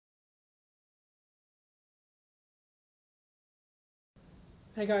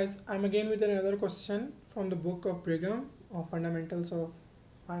Hey guys, I'm again with another question from the book of Brigham of Fundamentals of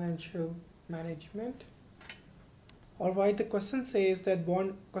Financial Management. Alright, the question says that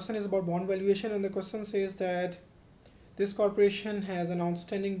question is about bond valuation, and the question says that this corporation has an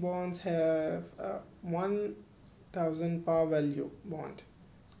outstanding bonds have 1000 par value bond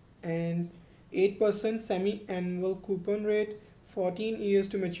and 8% semi-annual coupon rate, 14 years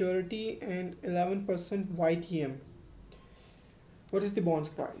to maturity and 11% YTM. What is the bonds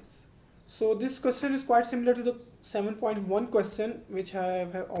price? So this question is quite similar to the 7.1 question, which I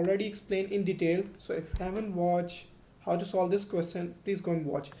have already explained in detail. So if you haven't watched how to solve this question, please go and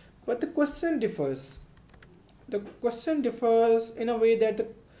watch. But the question differs. The question differs in a way that the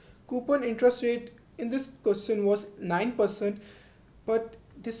coupon interest rate in this question was 9%, but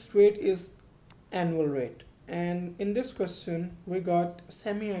this rate is annual rate. And in this question, we got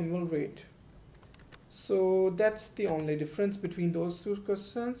semi-annual rate. So that's the only difference between those two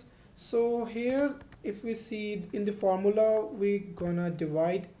questions. So here, if we see in the formula, we're gonna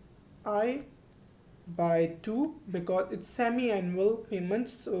divide I by 2 because it's semi-annual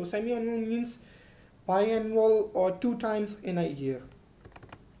payments. So semi-annual means biannual or 2 times in a year,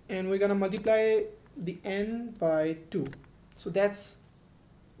 and we're gonna multiply the n by 2. So that's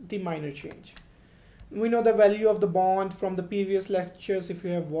the minor change. We know the value of the bond from the previous lectures if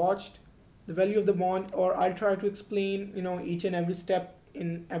you have watched. The value of the bond, or I'll try to explain each and every step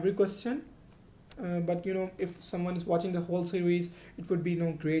in every question, but if someone is watching the whole series, it would be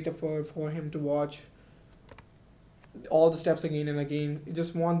great for him to watch all the steps again and again. You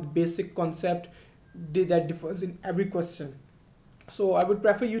just want the basic concept that differs in every question. So I would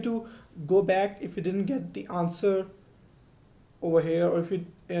prefer you to go back if you didn't get the answer over here, or if you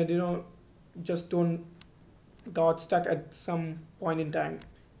just don't got stuck at some point in time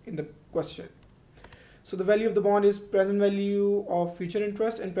in the question. So the value of the bond is present value of future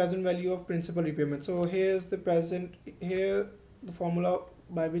interest and present value of principal repayment. So here's the formula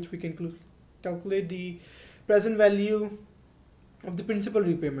by which we can calculate the present value of the principal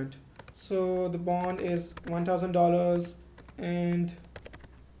repayment. So the bond is $1,000 and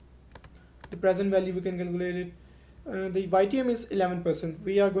the present value we can calculate it. The YTM is 11%.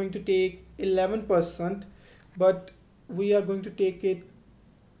 We are going to take 11%, but we are going to take it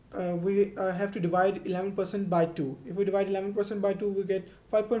we have to divide 11% by 2. If we divide 11% by 2, we get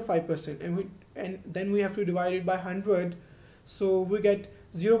 5.5%, and then we have to divide it by 100, so we get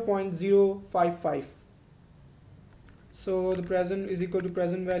 0.055. So the present is equal to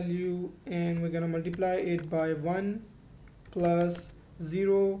present value, and we're gonna multiply it by 1 plus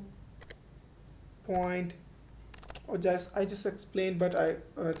 0. I just explained, but I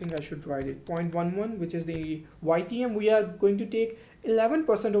think I should write it 0.11, which is the YTM. We are going to take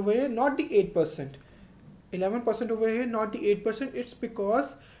 11% over here, not the 8%. 11% over here, not the 8%. It's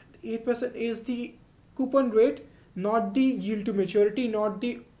because the 8% is the coupon rate, not the yield to maturity, not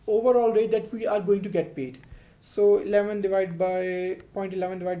the overall rate that we are going to get paid. So 11 divided by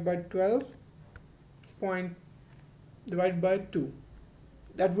 0.11 divided by 12 divided by 2,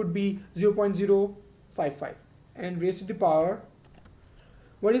 that would be 0.055. And raised to the power,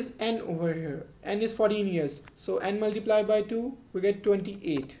 what is n over here? N is 14 years, so n multiplied by 2, we get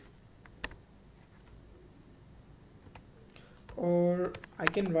 28. Or I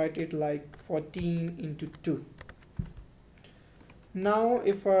can write it like 14 into 2. Now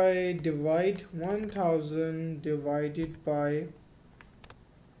if I divide 1000 divided by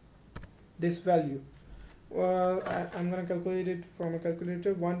this value, well, I'm going to calculate it from a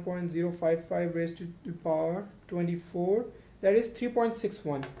calculator. 1.055 raised to the power 24, that is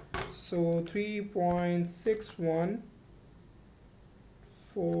 3.61. So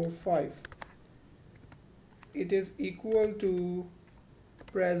 3.6145, it is equal to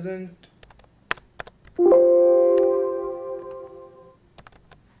present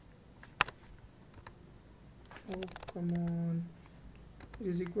it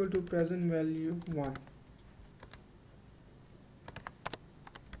is equal to present value 1.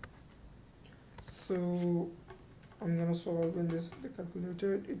 So I'm gonna solve in the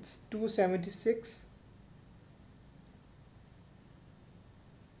calculator. It's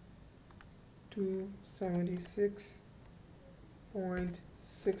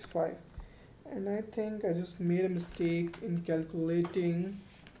and I think I just made a mistake in calculating.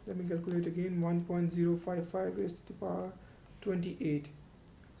 Let me calculate again. 1.055 raised to the power 28.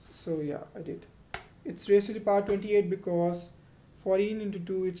 So yeah, I did. It's raised to the power 28 because 14 into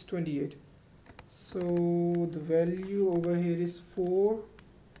 2, it's 28. So the value over here is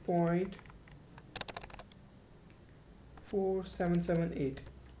 4.4778,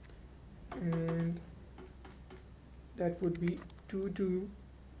 and that would be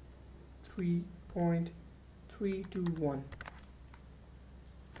 3.321,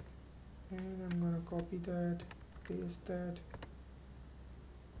 and I'm gonna copy that, paste that,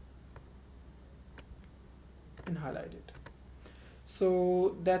 and highlight it.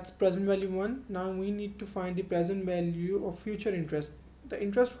 So that's present value 1. Now we need to find the present value of future interest. The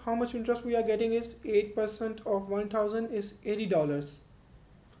interest, how much interest we are getting is 8% of 1000 is $80.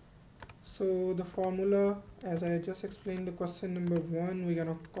 So the formula, as I just explained the question number 1, we're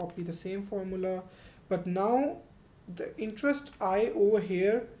gonna copy the same formula, but now the interest I over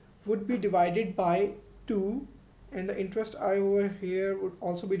here would be divided by 2, and the interest I over here would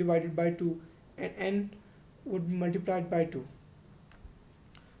also be divided by 2, and n would be multiplied by 2.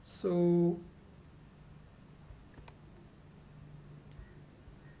 So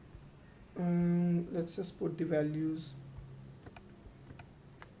let's just put the values.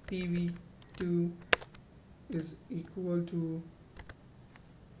 PV2 is equal to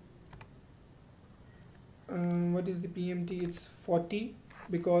what is the PMT? It's 40,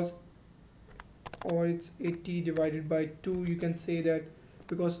 because, or it's 80 divided by 2. You can say that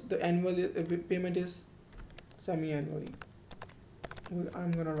because the annual payment is semi-annually.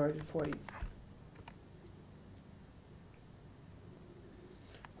 I'm gonna write it 40.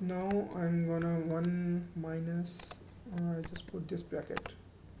 Now I'm gonna 1 minus, I just put this bracket,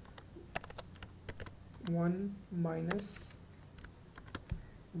 1 minus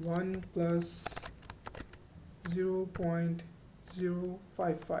 1 plus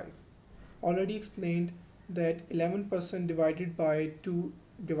 0.055. Already explained that 11% divided by 2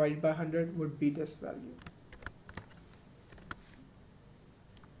 divided by 100 would be this value.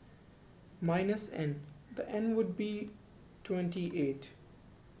 Minus n, the n would be 28.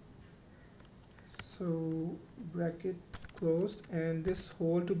 So bracket closed, and this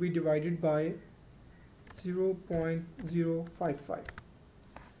whole to be divided by 0.055.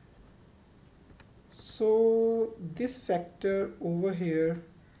 So this factor over here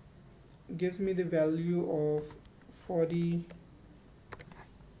gives me the value of 40.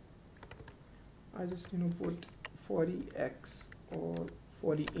 I just put 40x, or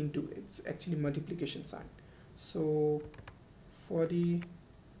 40 into, it's actually multiplication sign. So 40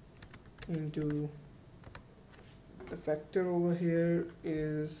 into, the factor over here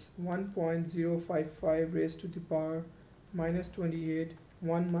is 1.055 raised to the power minus 28,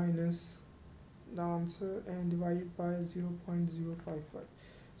 1 minus the answer and divided by 0.055.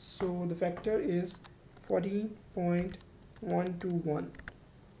 So the factor is 14.121.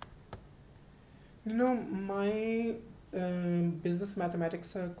 My business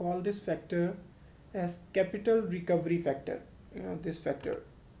mathematics call this factor as capital recovery factor, this factor.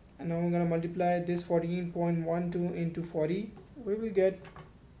 And now we're going to multiply this 14.12 into 40. We will get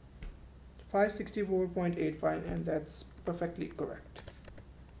 564.85, and that's perfectly correct.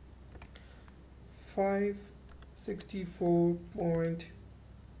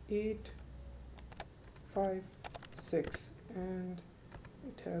 564.856, and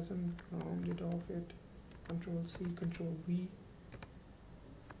it hasn't rounded off it. Control C, Control V.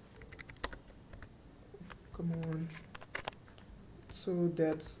 Come on. So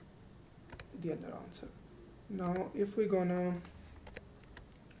that's the other answer. Now if we're gonna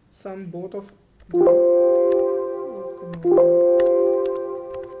sum both of them,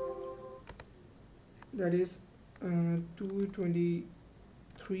 that is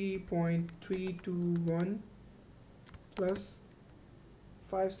 223.321 plus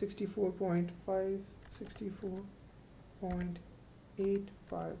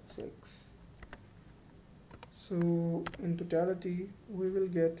 564.856. So in totality we will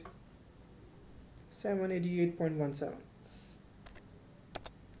get 788.17.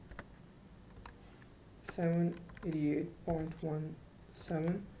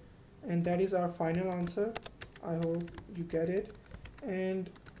 788.17, and that is our final answer. I hope you get it, and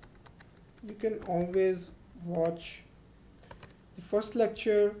you can always watch the first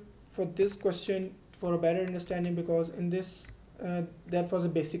lecture for this question for a better understanding, because in this that was a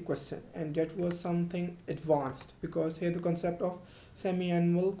basic question and that was something advanced, because here the concept of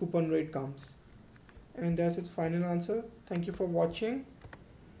semi-annual coupon rate comes. And that's its final answer. Thank you for watching,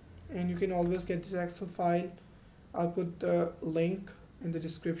 and you can always get this Excel file. I'll put the link in the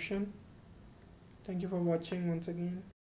description. Thank you for watching once again.